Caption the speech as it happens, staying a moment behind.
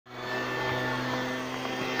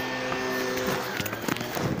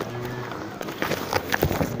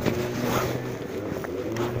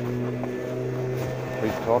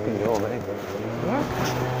talking to me.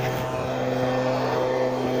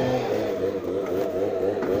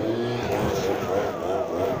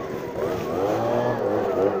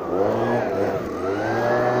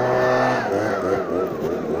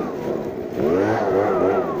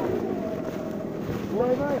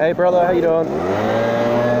 Hey brother, how you doing?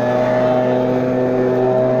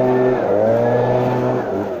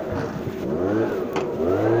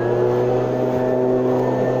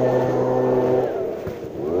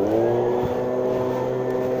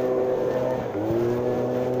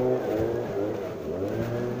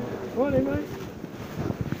 Morning, mate.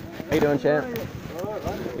 How you doing, champ?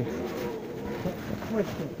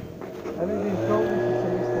 Question. Have you been told to say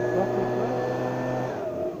Mr. Fluffy?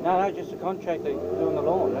 No, just a contractor doing the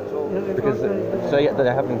lawn, that's all. Because so they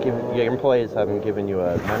haven't given your employers haven't given you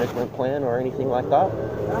a management plan or anything like that.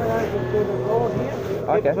 No, just do the lawn here.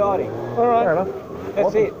 Okay. Get tidy. All right. Fair enough. That's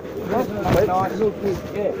Awesome. it. That's nice.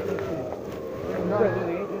 Yeah.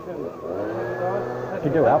 You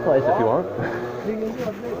can do our place if you want. You can do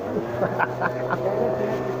it.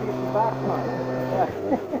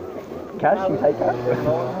 Cash, you take cash.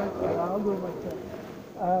 I'll do it myself.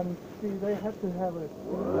 See, they have to have a...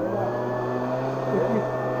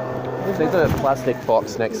 See the plastic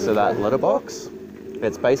box next to that letterbox?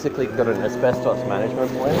 It's basically got an asbestos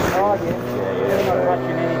management plan. Oh, yeah. They're not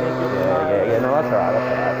touching anything. Yeah, no, that's alright,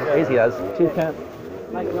 that's alright. Easy as. Cheers, champ.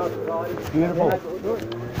 Make it nice and tidy. Beautiful.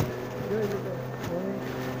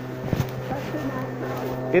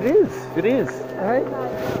 It is. Right?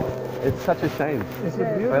 It's such a shame. It's a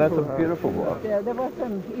But beautiful that's a house. beautiful block. Yeah, there were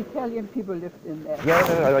some Italian people lived in there. Yeah,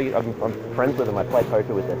 no, I'm friends with them. I play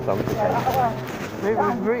poker with their sons. Maybe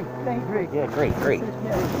Greek. Greek. Yeah, great.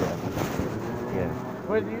 Yeah. Yeah.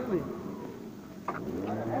 Where do you live?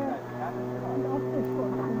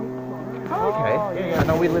 Okay. Yeah.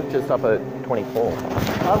 No, we live just up at 24.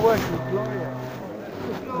 I work with Gloria.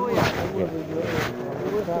 Gloria. I work with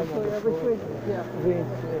Gloria.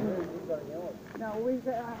 Now,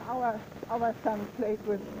 our son played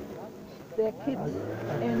with their kids,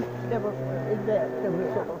 and they were in there. They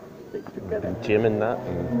were sort of stick together. Gym and that.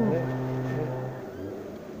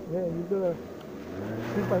 Yeah, you gotta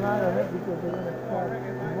keep an eye on it because they're gonna start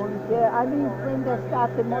demolishing. Yeah, I mean, when they start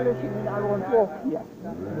demolishing it, I won't walk here.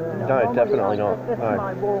 No, definitely not. That's No.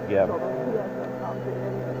 my walk. Yeah. Sort of here, so something.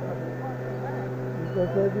 Because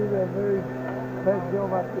they did a very bad job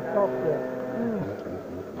at the top there.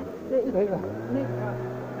 They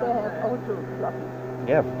have also fluffy.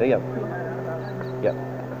 Yeah, there you go. Yep.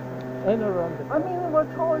 And around the I mean, we were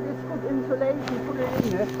told it's good insulation, put it in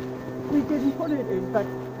there. We didn't put it in, but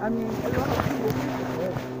I mean, a lot of people.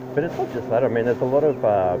 But it's not just that. I mean, there's a lot of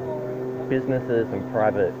businesses and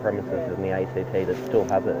private premises in the ACT that still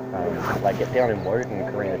have it. Like down in Woden,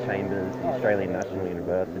 Carina Chambers, the Australian National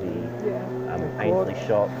University, Ainsley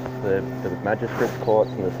Shops, the Magistrates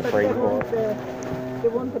Courts and the Supreme Court. They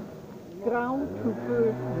want the ground to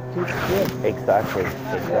burn. Exactly.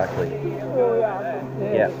 Oh, yeah.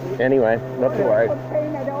 Yeah. Anyway, not to worry.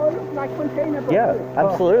 Container, they all look like container boxes. Yeah,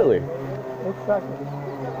 absolutely. Exactly.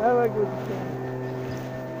 Have a good day.